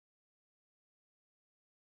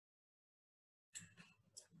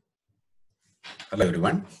Hello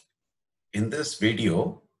everyone. In this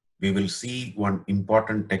video, we will see one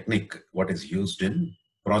important technique what is used in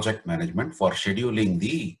project management for scheduling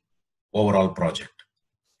the overall project,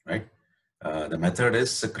 right? The method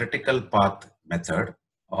is a critical path method,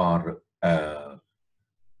 or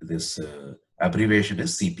this abbreviation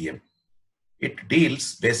is CPM. It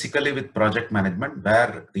deals basically with project management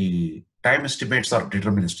where the time estimates are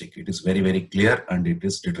deterministic. It is very, very clear and it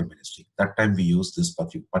is deterministic. That time we use this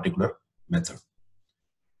particular method.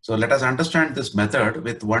 So let us understand this method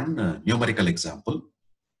with one numerical example.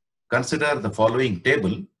 Consider the following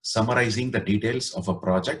table summarizing the details of a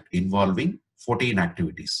project involving 14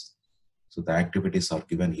 activities. So the activities are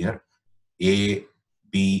given here, A,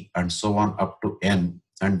 B, and so on up to N.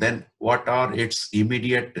 And then what are its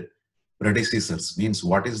immediate predecessors, means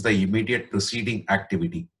what is the immediate preceding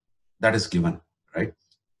activity that is given, right?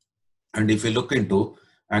 And if you look into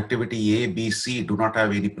activity A, B, C do not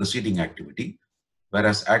have any preceding activity,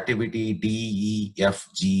 whereas activity D, E, F,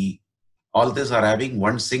 G, all these are having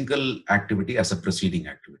one single activity as a preceding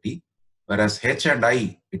activity, whereas H and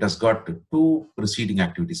I, it has got two preceding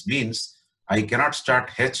activities, means I cannot start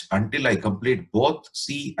H until I complete both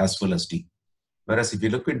C as well as D. Whereas if you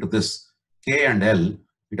look into this K and L,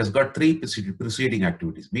 it has got three preceding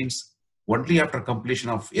activities, means only after completion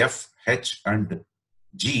of F, H, and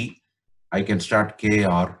G, I can start K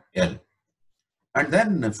or L. And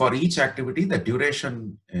then for each activity, the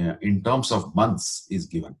duration in terms of months is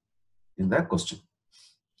given in the question.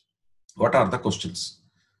 What are the questions?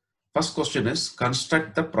 First question is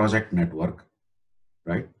construct the project network,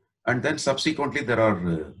 right? And then subsequently, there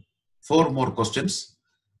are four more questions.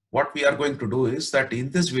 What we are going to do is that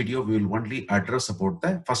in this video, we will only address about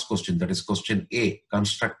the first question, that is question A,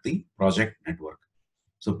 construct the project network.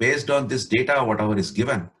 So based on this data, whatever is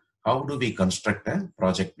given, how do we construct a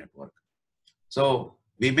project network? So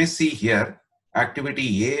we may see here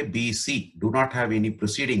activity A, B, C do not have any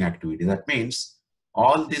preceding activity. That means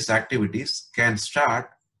all these activities can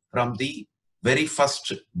start from the very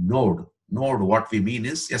first node. Node, what we mean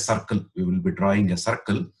is a circle. We will be drawing a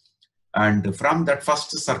circle. And from that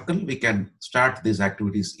first circle, we can start these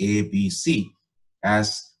activities A, B, C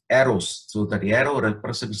as arrows. So that arrow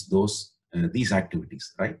represents those these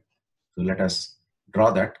activities, right? So let us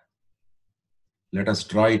draw that. Let us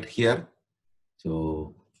draw it here.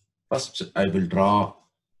 So first I will draw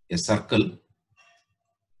a circle.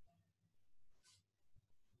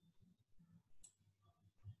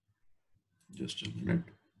 Just a minute.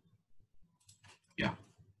 Yeah.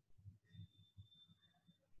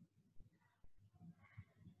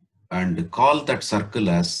 And call that circle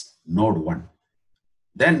as node 1.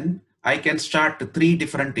 Then I can start three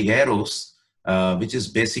different arrows, which is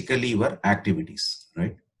basically your activities,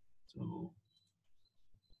 right? So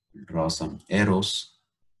we'll draw some arrows.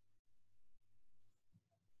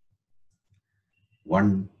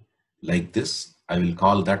 One like this, I will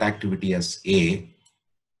call that activity as A,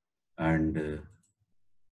 and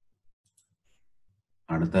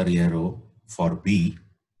another arrow for B.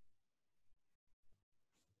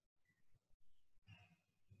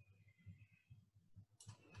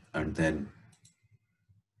 And then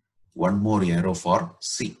one more arrow for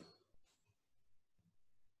C.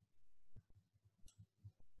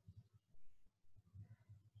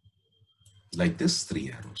 Like this,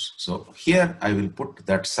 three arrows. So here I will put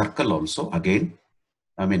that circle also again.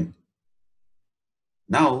 I mean,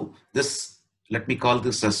 now this, let me call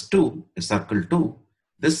this as 2, a circle 2.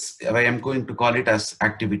 This I am going to call it as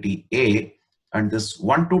activity A, and this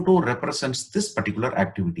 1 to 2 represents this particular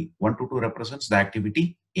activity. 1 to 2 represents the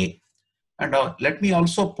activity A. And let me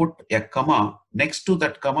also put a comma. Next to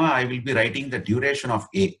that comma, I will be writing the duration of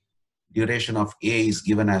A. Duration of A is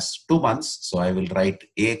given as 2 months. So I will write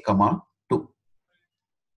A comma 2.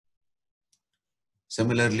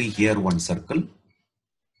 Similarly, here one circle.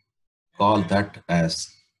 Call that as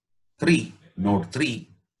 3, node 3.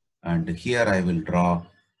 And here I will draw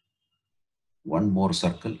one more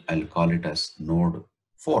circle. I'll call it as node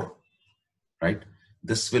 4, right?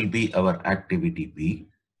 This will be our activity B.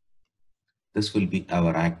 This will be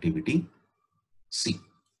our activity C.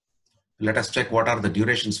 Let us check what are the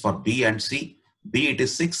durations for B and C. B it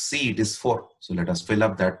is 6, C it is 4. So let us fill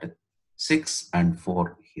up that 6 and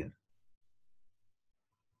 4 here.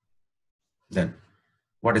 Then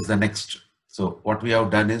what is the next? So what we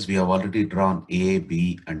have done is we have already drawn A,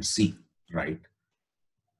 B, and C, right?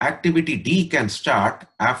 Activity D can start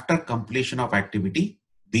after completion of activity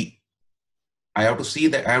B. I have to see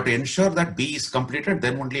that, I have to ensure that B is completed,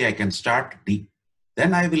 then only I can start D.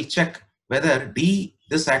 Then I will check whether D,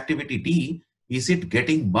 this activity D, is it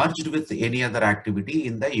getting merged with any other activity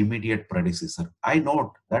in the immediate predecessor. I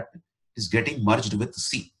note that is getting merged with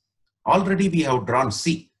C. Already we have drawn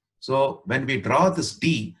C. So when we draw this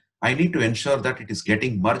D, I need to ensure that it is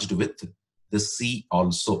getting merged with the C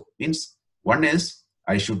also. Means one is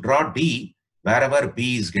I should draw D wherever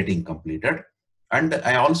B is getting completed. And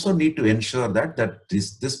I also need to ensure that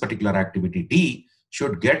this particular activity D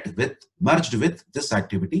should get merged with this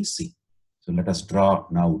activity C. So let us draw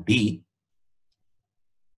now D.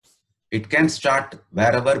 It can start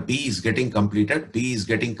wherever B is getting completed. B is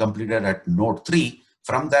getting completed at node 3.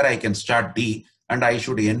 From there, I can start D, and I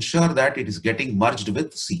should ensure that it is getting merged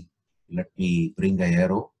with C. Let me bring an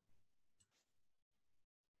arrow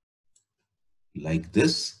like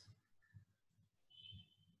this.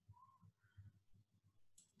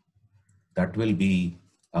 That will be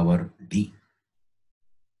our D.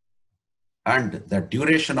 And the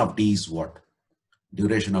duration of D is what?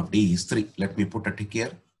 Duration of D is 3. Let me put a tick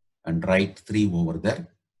here and write 3 over there.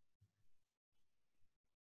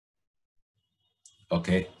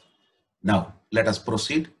 Okay. Now, let us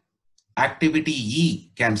proceed. Activity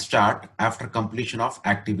E can start after completion of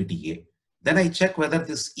activity A. Then I check whether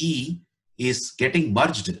this E is getting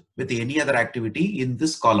merged with any other activity in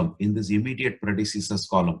this column, in this immediate predecessors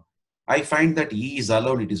column. I find that E is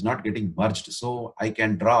alone, it is not getting merged. So I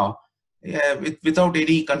can draw, without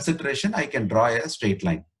any consideration, I can draw a straight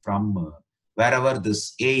line from wherever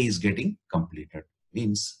this A is getting completed.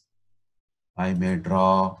 Means I may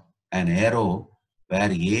draw an arrow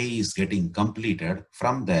where A is getting completed.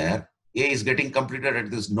 From there, A is getting completed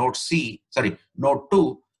at this node node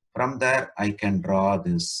 2. From there, I can draw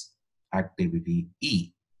this activity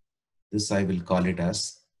E. This I will call it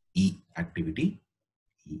as E activity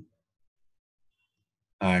E.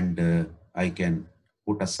 And I can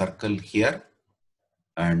put a circle here.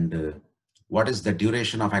 And what is the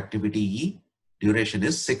duration of activity E? Duration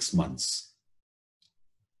is 6 months.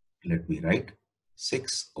 Let me write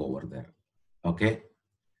 6 over there. Okay.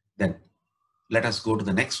 Then let us go to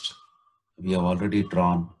the next. We have already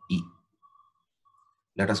drawn E.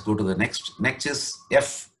 Let us go to the next. Next is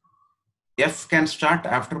F. F can start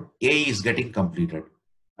after A is getting completed.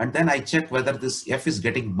 And then I check whether this F is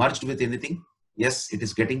getting merged with anything. Yes, it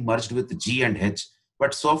is getting merged with G and H.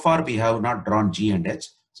 But so far we have not drawn G and H.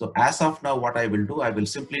 So as of now, what I will do, I will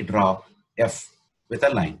simply draw F with a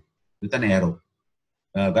line, with an arrow,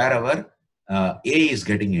 wherever A is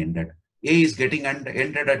getting ended. A is getting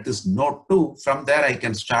ended at this node 2. From there, I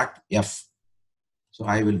can start F. So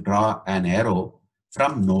I will draw an arrow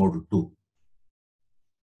from node 2.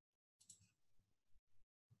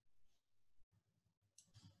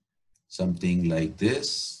 Something like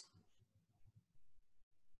this.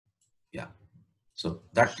 Yeah. So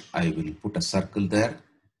that I will put a circle there.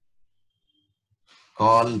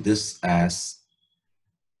 Call this as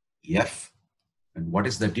F. And what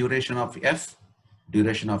is the duration of F?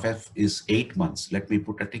 Duration of F is 8 months. Let me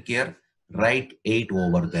put a tick here. Write 8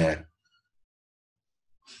 over there.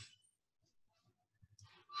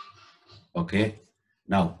 Okay.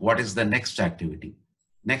 Now, what is the next activity?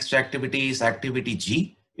 Next activity is activity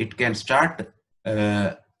G. It can start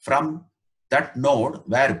from that node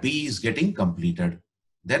where B is getting completed.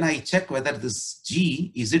 Then I check whether this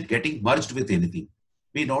G, is it getting merged with anything?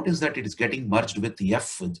 We notice that it is getting merged with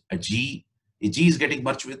F, G. G is getting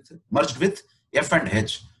merged with F and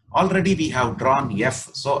H. Already we have drawn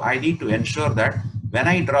F. So I need to ensure that when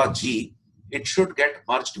I draw G, it should get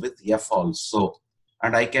merged with F also.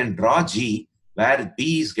 And I can draw G where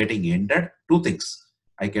B is getting ended. Two things.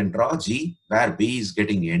 I can draw G where B is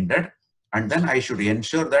getting ended. And then I should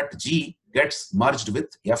ensure that G gets merged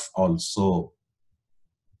with F also.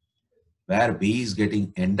 Where B is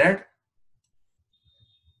getting ended.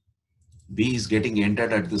 B is getting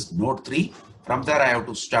ended at this node 3. From there, I have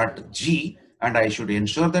to start G and I should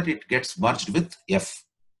ensure that it gets merged with F.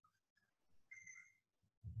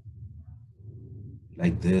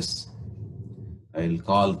 Like this. I will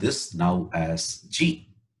call this now as G.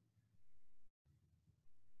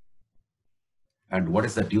 And what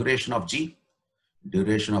is the duration of G?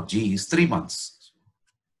 Duration of G is 3 months.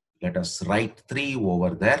 Let us write 3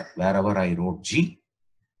 over there, wherever I wrote G.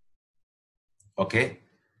 Okay.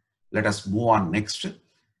 Let us move on next.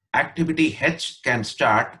 Activity H can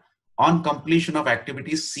start on completion of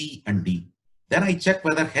activities C and D. Then I check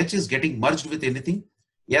whether H is getting merged with anything.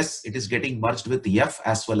 Yes, it is getting merged with F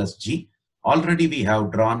as well as G. Already we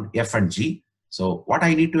have drawn F and G. So what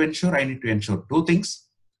I need to ensure? I need to ensure two things.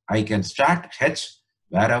 I can start H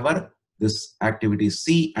wherever this activity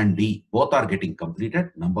C and D both are getting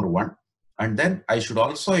completed, number 1. And then I should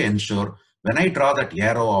also ensure when I draw that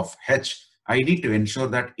arrow of H, I need to ensure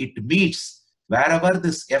that it meets wherever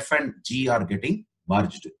this F and G are getting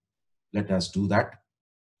merged. Let us do that.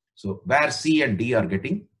 So where C and D are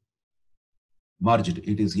getting merged,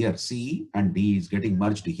 it is here. C and D is getting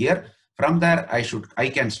merged here. From there, I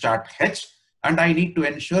can start H, and I need to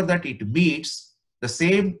ensure that it meets the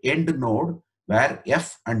same end node where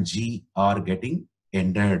F and G are getting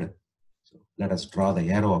ended. So let us draw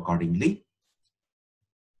the arrow accordingly.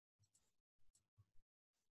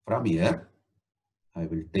 From here, I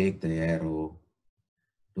will take the arrow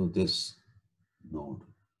to this node.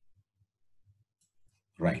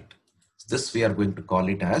 Right. This we are going to call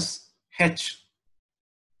it as H.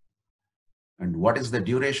 And what is the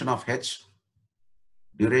duration of H?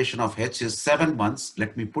 Duration of H is 7 months.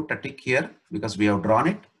 Let me put a tick here because we have drawn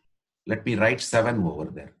it. Let me write 7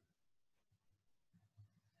 over there.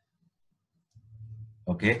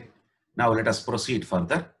 Okay. Now let us proceed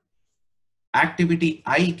further. Activity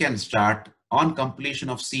I can start on completion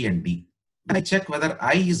of C and D. Can I check whether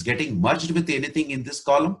I is getting merged with anything in this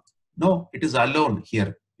column? No, it is alone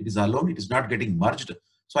here. It is alone. It is not getting merged.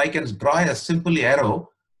 So I can draw a simple arrow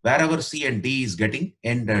wherever C and D is getting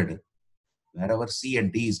ended. Wherever C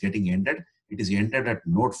and D is getting ended, it is ended at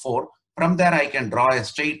node 4. From there, I can draw a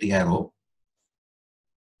straight arrow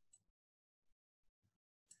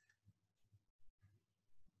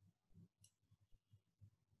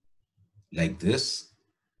like this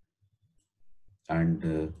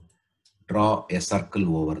and draw a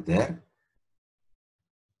circle over there.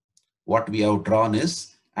 What we have drawn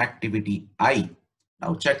is activity I.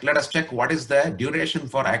 Now let us check what is the duration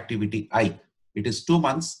for activity I. It is 2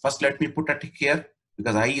 months. First, let me put a tick here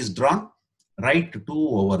because I is drawn. Write 2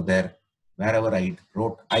 over there, wherever I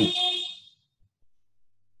wrote I.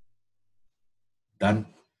 Done.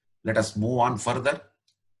 Let us move on further.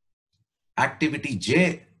 Activity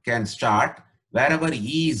J can start wherever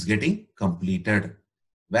E is getting completed.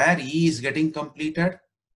 Where E is getting completed?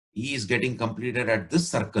 E is getting completed at this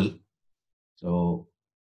circle. So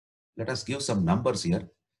let us give some numbers here.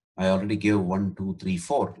 I already gave 1, 2, 3,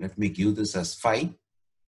 4. Let me give this as 5,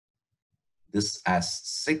 this as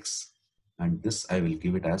 6, and this I will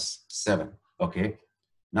give it as 7. Okay.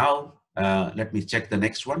 Now let me check the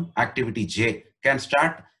next one. Activity J can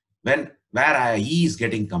start where E is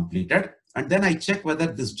getting completed, and then I check whether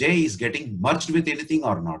this J is getting merged with anything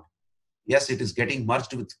or not. Yes, it is getting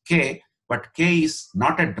merged with K, but K is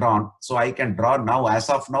not yet drawn. So I can draw now, as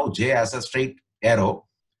of now, J as a straight arrow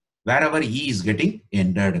wherever E is getting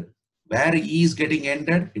ended. Where E is getting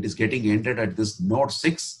ended, it is getting ended at this node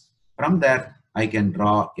 6. From there, I can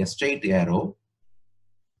draw a straight arrow.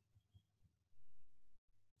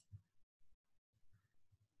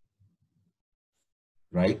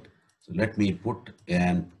 Right? So let me put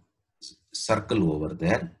a circle over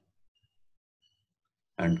there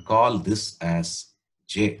and call this as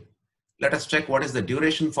J. Let us check what is the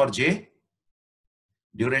duration for J.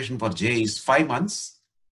 Duration for J is 5 months.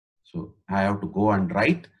 So I have to go and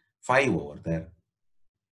write 5 over there.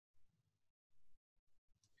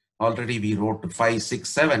 Already we wrote 5, 6,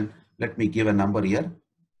 7. Let me give a number here,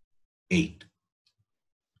 8.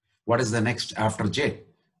 What is the next after J?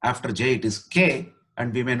 After J it is K,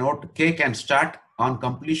 and we may note K can start on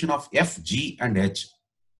completion of F, G and H.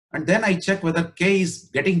 And then I check whether K is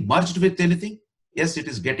getting merged with anything. Yes, it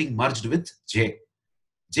is getting merged with J.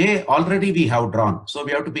 J already we have drawn. So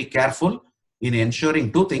we have to be careful in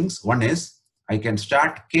ensuring 2 things. One is I can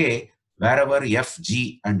start K wherever F,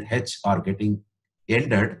 G and H are getting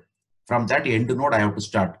ended. From that end node, I have to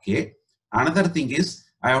start K. Another thing is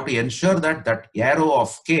I have to ensure that that arrow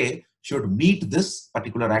of K should meet this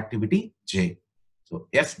particular activity J. So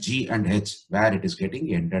F, G and H, where it is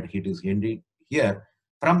getting ended, it is ending here.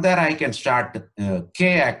 From there, I can start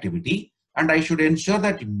K activity, and I should ensure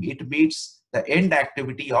that it meets the end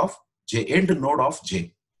activity of J, end node of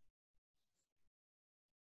J.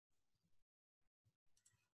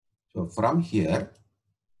 So from here,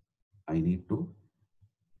 I need to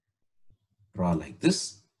draw like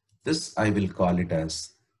this. This I will call it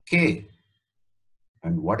as K.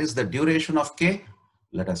 And what is the duration of K?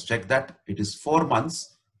 Let us check that. It is 4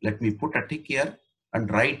 months. Let me put a tick here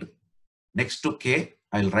and write next to K,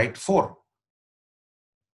 I'll write 4.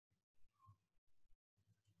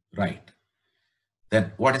 Right.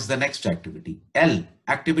 Then what is the next activity? L.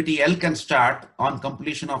 Activity L can start on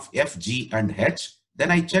completion of F, G and H.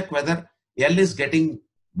 Then I check whether L is getting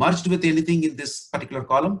merged with anything in this particular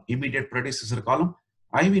column, immediate predecessor column.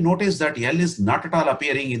 I will notice that L is not at all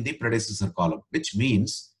appearing in the predecessor column, which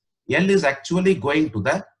means L is actually going to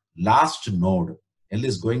the last node. L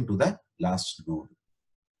is going to the last node.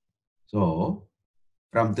 So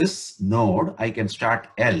from this node, I can start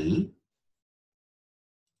L,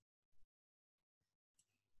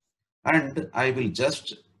 and I will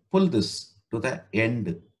just pull this to the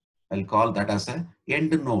end I'll call that as a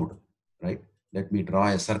end node, right? Let me draw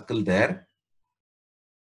a circle there.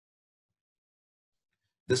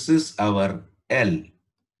 This is our L.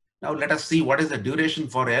 Now let us see what is the duration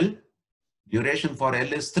for L. Duration for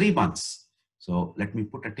L is 3 months. So let me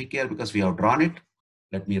put a tick here because we have drawn it.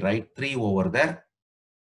 Let me write 3 over there.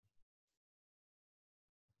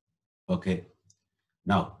 Okay.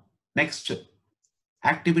 Now, next,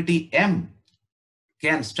 activity M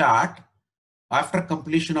can start after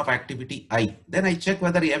completion of activity I. Then I check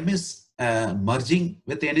whether M is merging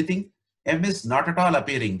with anything. M is not at all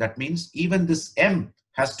appearing. That means even this M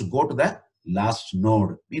has to go to the last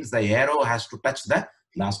node. Means the arrow has to touch the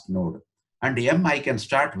last node. And M I can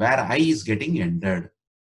start where I is getting ended.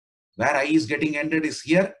 Where I is getting ended is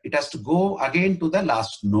here. It has to go again to the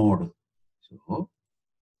last node. So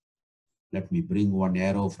let me bring one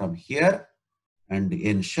arrow from here and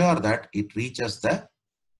ensure that it reaches the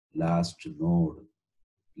last node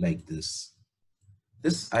like this.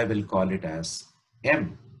 This I will call it as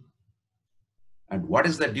M. And what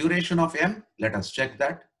is the duration of M? Let us check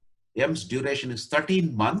that. M's duration is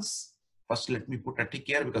 13 months. First, let me put a tick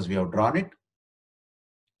here because we have drawn it.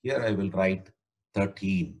 Here I will write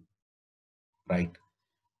 13, right?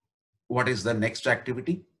 What is the next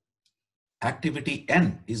activity? Activity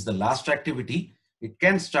N is the last activity. It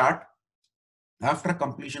can start after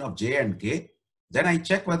completion of J and K. Then I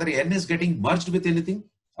check whether N is getting merged with anything.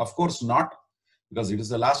 Of course not, because it is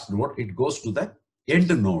the last node. It goes to the end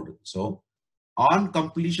node. So on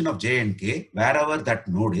completion of J and K, wherever that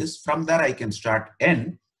node is, from there I can start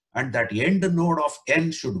N, and that end node of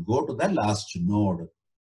N should go to the last node.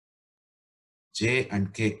 J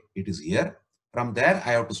and K, it is here. From there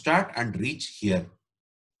I have to start and reach here.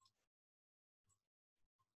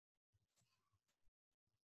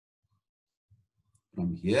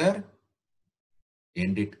 From here,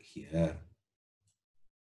 end it here.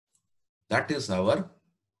 That is our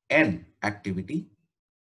N activity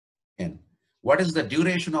N. What is the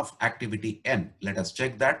duration of activity N? Let us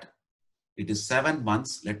check that. It is 7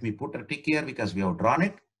 months. Let me put a tick here because we have drawn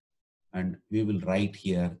it, and we will write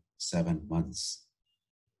here 7 months.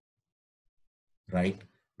 Right?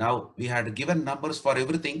 Now we had given numbers for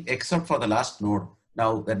everything except for the last node.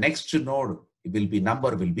 Now the next node will be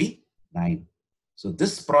 9. So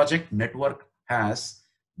this project network has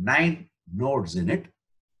 9 nodes in it,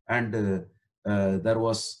 and there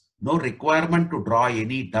was no requirement to draw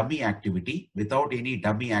any dummy activity. Without any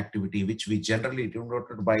dummy activity, which we generally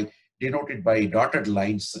denoted by dotted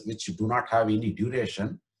lines, which do not have any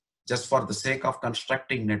duration, just for the sake of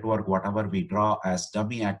constructing network, whatever we draw as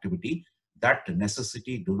dummy activity, that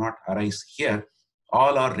necessity do not arise here.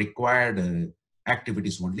 All are required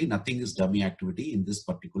activities only. Nothing is dummy activity in this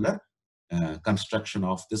particular construction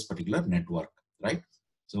of this particular network, right?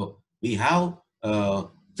 So we have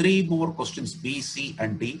 3 more questions, B, C,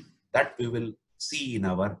 and D, that we will see in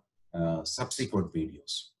our subsequent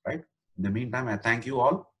videos, right? In the meantime, I thank you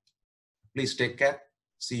all. Please take care.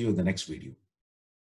 See you in the next video.